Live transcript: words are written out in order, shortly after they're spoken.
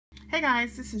Hey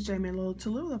guys, this is Jamie Little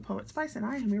Tulu, the Poet Spice, and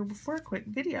I am here for a quick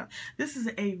video. This is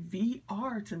a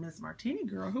VR to Miss Martini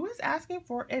Girl who is asking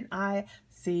for an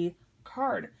IC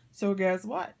card. So guess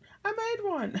what? I made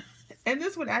one. And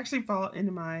this would actually fall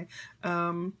into my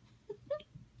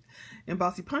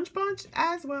Embossy Punch Bunch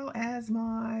as well as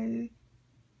my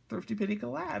Thrifty Penny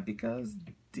collab because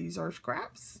these are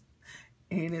scraps.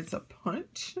 And it's a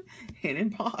punch and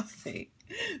embossing.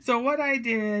 So what I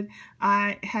did,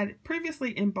 I had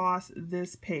previously embossed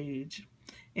this page,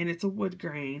 and it's a wood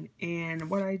grain. And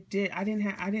what I did, I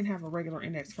didn't have a regular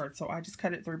index card, so I just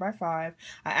cut it 3x5. I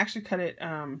actually cut it.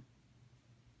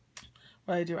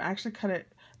 What I do, I actually cut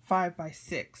it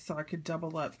 5x6, so I could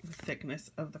double up the thickness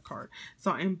of the card.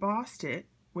 So I embossed it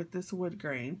with this wood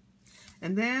grain.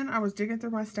 And then I was digging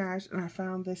through my stash and I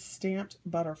found this stamped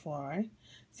butterfly.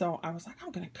 So I was like,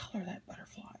 I'm going to color that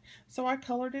butterfly. So I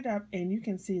colored it up and you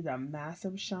can see the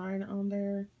massive shine on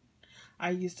there.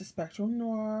 I used a Spectrum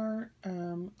Noir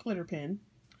glitter pen.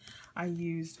 I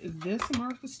used this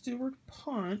Martha Stewart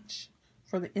punch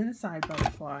for the inside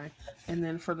butterfly. And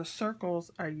then for the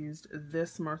circles, I used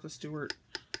this Martha Stewart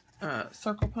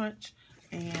circle punch.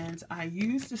 And I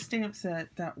used a stamp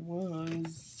set that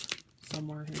was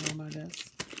somewhere here on my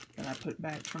desk that I put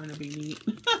back trying to be neat.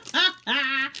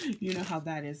 You know how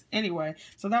that is. Anyway,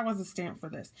 so that was a stamp for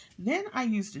this. Then I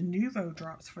used Nuvo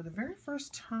drops for the very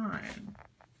first time.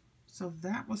 So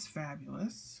that was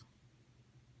fabulous.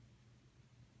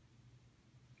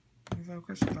 Nuvo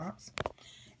crystal drops.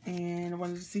 And I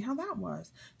wanted to see how that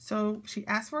was. So she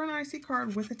asked for an IC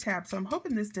card with a tab, so I'm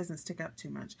hoping this doesn't stick up too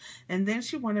much. And then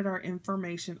she wanted our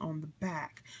information on the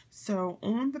back. So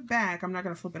on the back, I'm not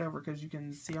going to flip it over because you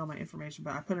can see all my information,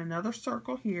 but I put another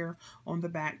circle here on the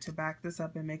back to back this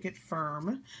up and make it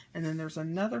firm. And then there's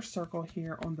another circle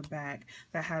here on the back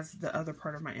that has the other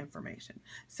part of my information.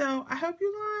 So I hope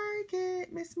you like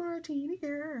it, Miss Martini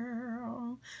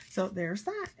Girl. So there's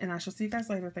that, and I shall see you guys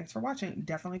later. Thanks for watching.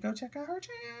 Definitely go check out her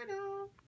channel.